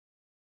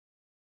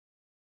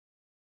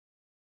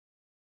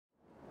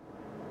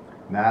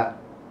Matt,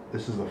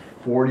 this is the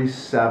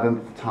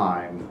 47th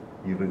time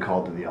you've been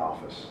called to the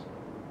office.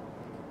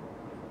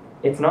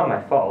 It's not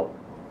my fault.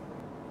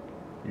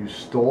 You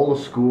stole a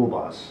school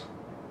bus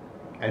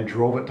and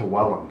drove it to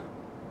Welland.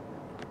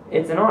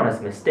 It's an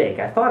honest mistake.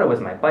 I thought it was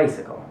my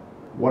bicycle.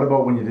 What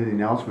about when you did the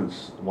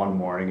announcements one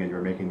morning and you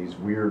were making these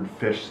weird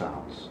fish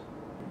sounds?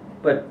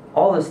 But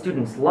all the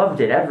students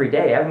loved it every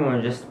day.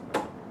 Everyone just...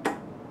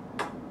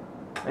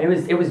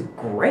 It was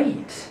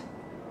great.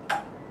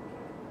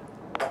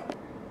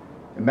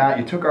 And Matt,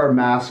 you took our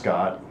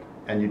mascot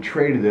and you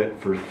traded it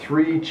for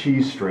 3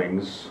 cheese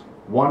strings,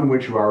 one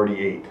which you already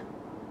ate.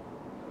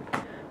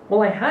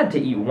 Well, I had to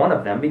eat one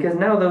of them because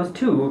now those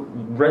two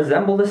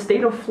resemble the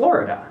state of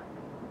Florida.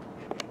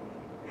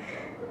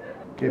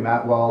 Okay,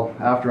 Matt, well,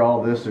 after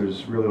all this,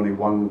 there's really only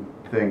one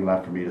thing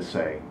left for me to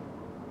say.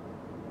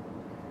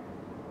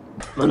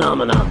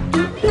 Phenomena.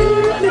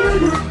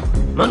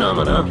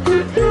 Phenomena.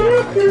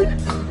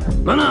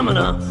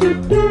 Phenomena.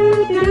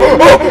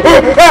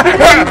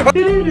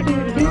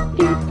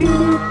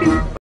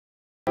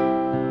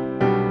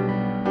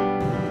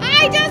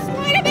 I just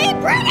want to be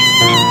pretty!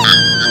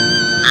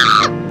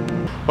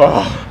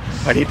 Oh,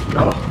 I need to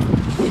go.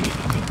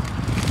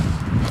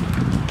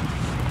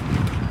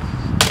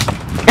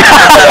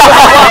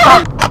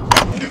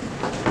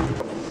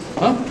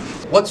 Huh?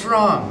 What's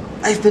wrong?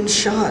 I've been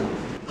shot.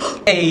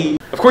 Hey.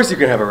 Of course you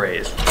can have a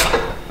raise.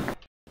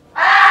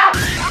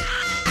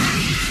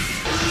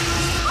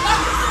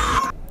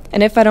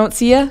 And if I don't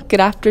see ya,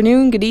 good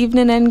afternoon, good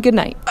evening, and good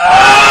night.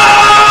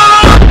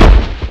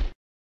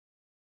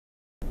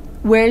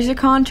 Where's your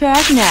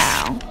contract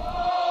now?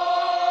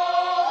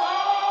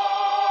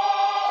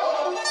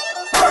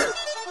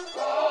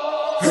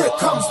 Here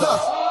comes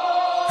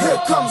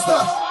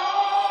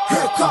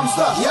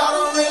the, y'all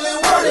don't really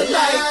want it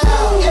like,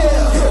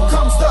 yeah. Here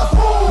comes the,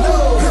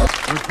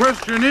 The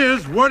question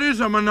is, what is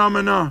a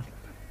phenomena?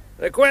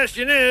 The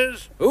question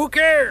is, who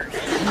cares?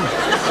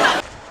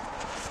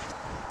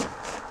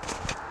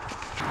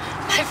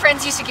 My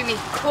friends used to give me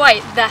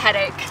quite the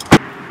headache.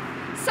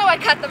 So I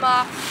cut them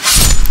off.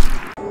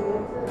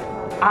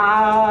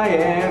 I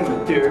am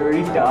a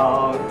dirty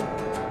dog.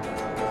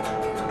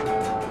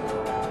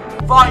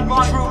 Find me,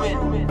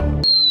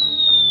 Truman.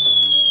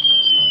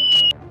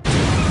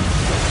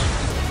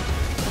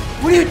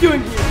 What are you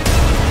doing here?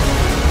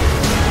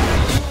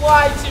 You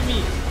lied to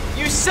me.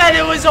 You said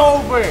it was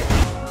over.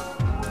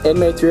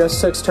 Inmate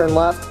 306, turn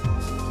left.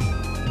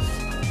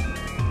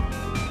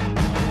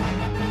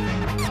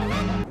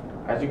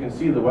 As you can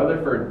see, the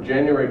weather for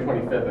January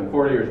 25th in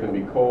Fort Erie is going to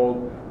be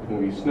cold. There's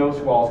going to be snow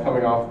squalls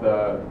coming off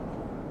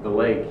the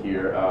lake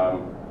here.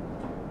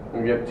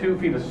 We're going to get 2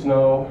 feet of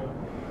snow.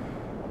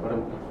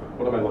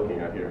 What am I looking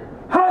at here?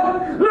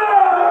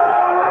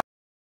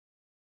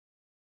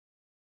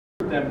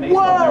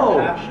 Whoa!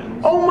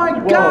 Oh my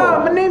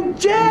God! My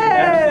name's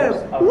Jeff!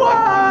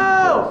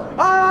 Whoa!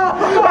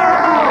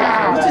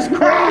 Oh! This is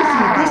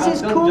crazy!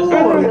 This is cool!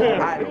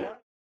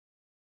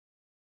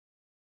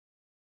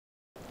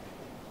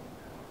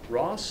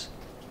 Ross,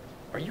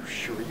 are you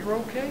sure you're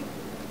okay?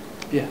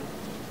 Yeah,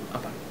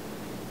 I'm fine.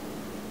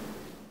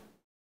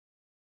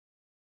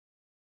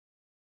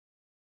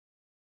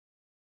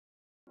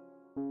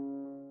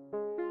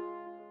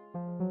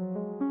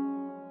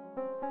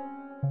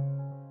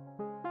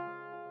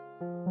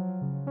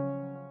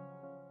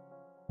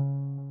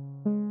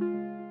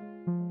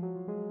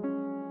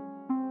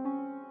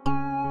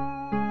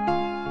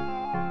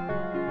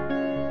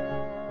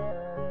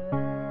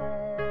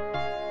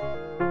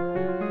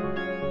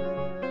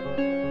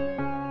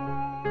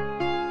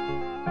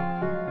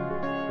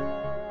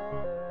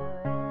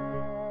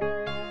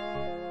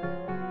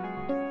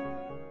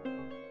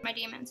 My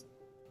demons.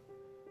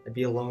 I'd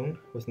be alone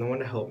with no one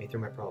to help me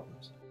through my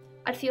problems.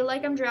 I'd feel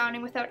like I'm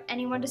drowning without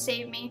anyone to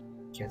save me.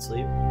 Can't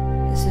sleep.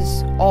 This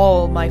is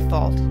all my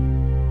fault.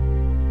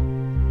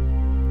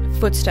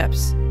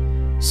 Footsteps.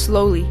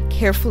 Slowly,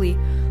 carefully.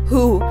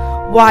 Who?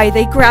 Why?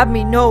 They grab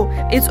me. No,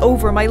 it's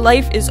over. My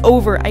life is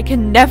over. I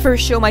can never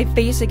show my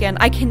face again.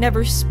 I can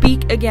never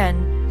speak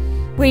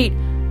again. Wait,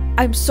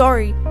 I'm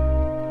sorry.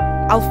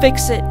 I'll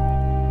fix it.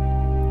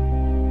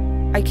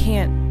 I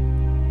can't.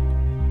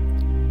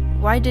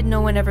 Why did no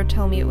one ever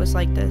tell me it was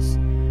like this?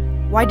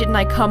 Why didn't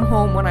I come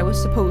home when I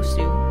was supposed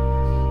to?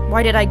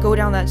 Why did I go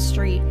down that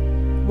street?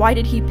 Why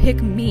did he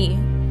pick me?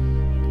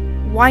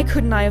 Why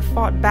couldn't I have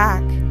fought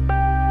back?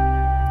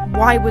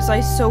 Why was I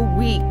so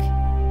weak?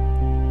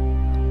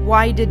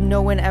 Why did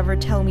no one ever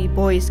tell me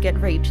boys get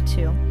raped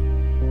too?